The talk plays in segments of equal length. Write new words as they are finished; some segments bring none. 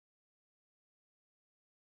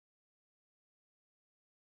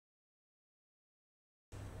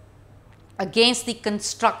against the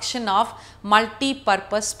construction of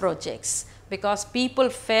multi-purpose projects, because people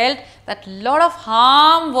felt that lot of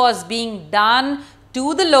harm was being done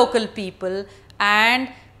to the local people, and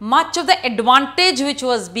much of the advantage which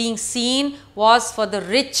was being seen was for the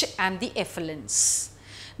rich and the affluents.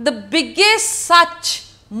 The biggest such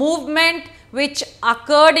movement which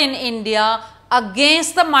occurred in India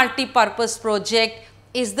against the multi-purpose project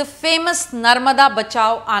is the famous Narmada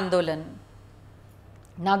Bachao Andolan.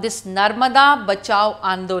 Now, this Narmada Bachao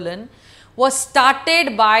Andolan was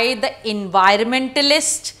started by the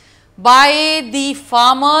environmentalists, by the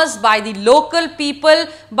farmers, by the local people,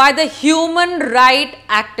 by the human right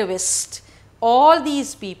activists. All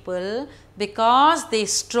these people, because they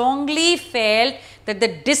strongly felt that the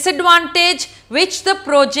disadvantage which the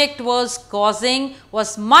project was causing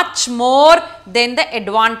was much more than the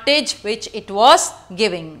advantage which it was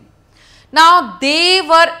giving. Now, they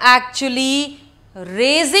were actually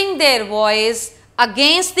raising their voice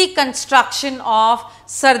against the construction of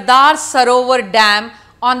Sardar Sarovar Dam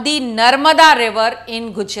on the Narmada river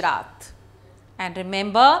in Gujarat. And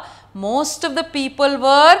remember, most of the people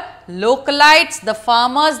were localites, the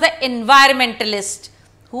farmers, the environmentalists,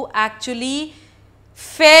 who actually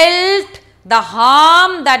felt the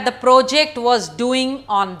harm that the project was doing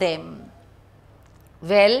on them.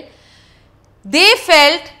 Well, they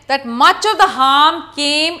felt that much of the harm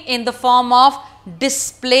came in the form of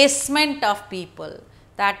displacement of people.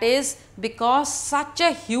 That is, because such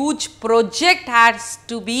a huge project has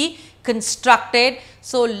to be constructed,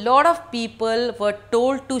 so a lot of people were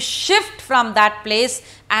told to shift from that place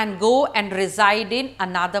and go and reside in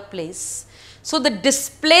another place. So, the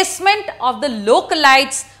displacement of the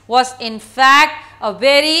localites was in fact a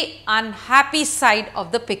very unhappy side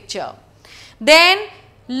of the picture. Then,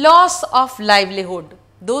 loss of livelihood.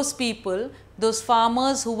 Those people, those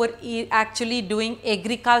farmers who were actually doing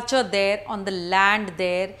agriculture there on the land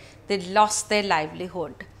there, they lost their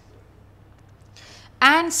livelihood.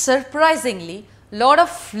 And surprisingly, lot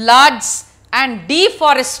of floods and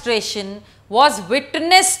deforestation was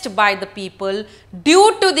witnessed by the people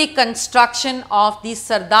due to the construction of the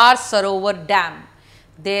Sardar Sarovar Dam.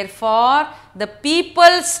 Therefore, the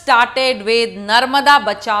people started with Narmada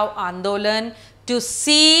Bachao Andolan to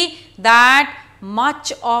see that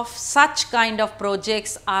much of such kind of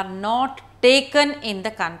projects are not taken in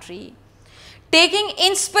the country. Taking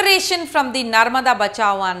inspiration from the Narmada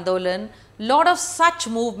Bachao Andolan, lot of such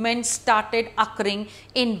movements started occurring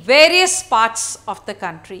in various parts of the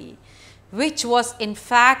country, which was in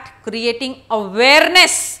fact creating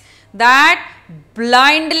awareness that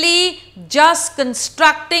blindly just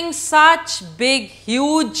constructing such big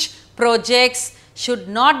huge projects should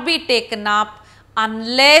not be taken up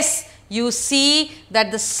unless you see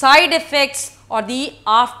that the side effects or the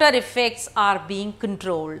after effects are being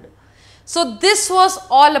controlled. So, this was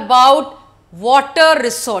all about water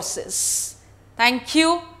resources. Thank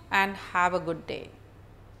you and have a good day.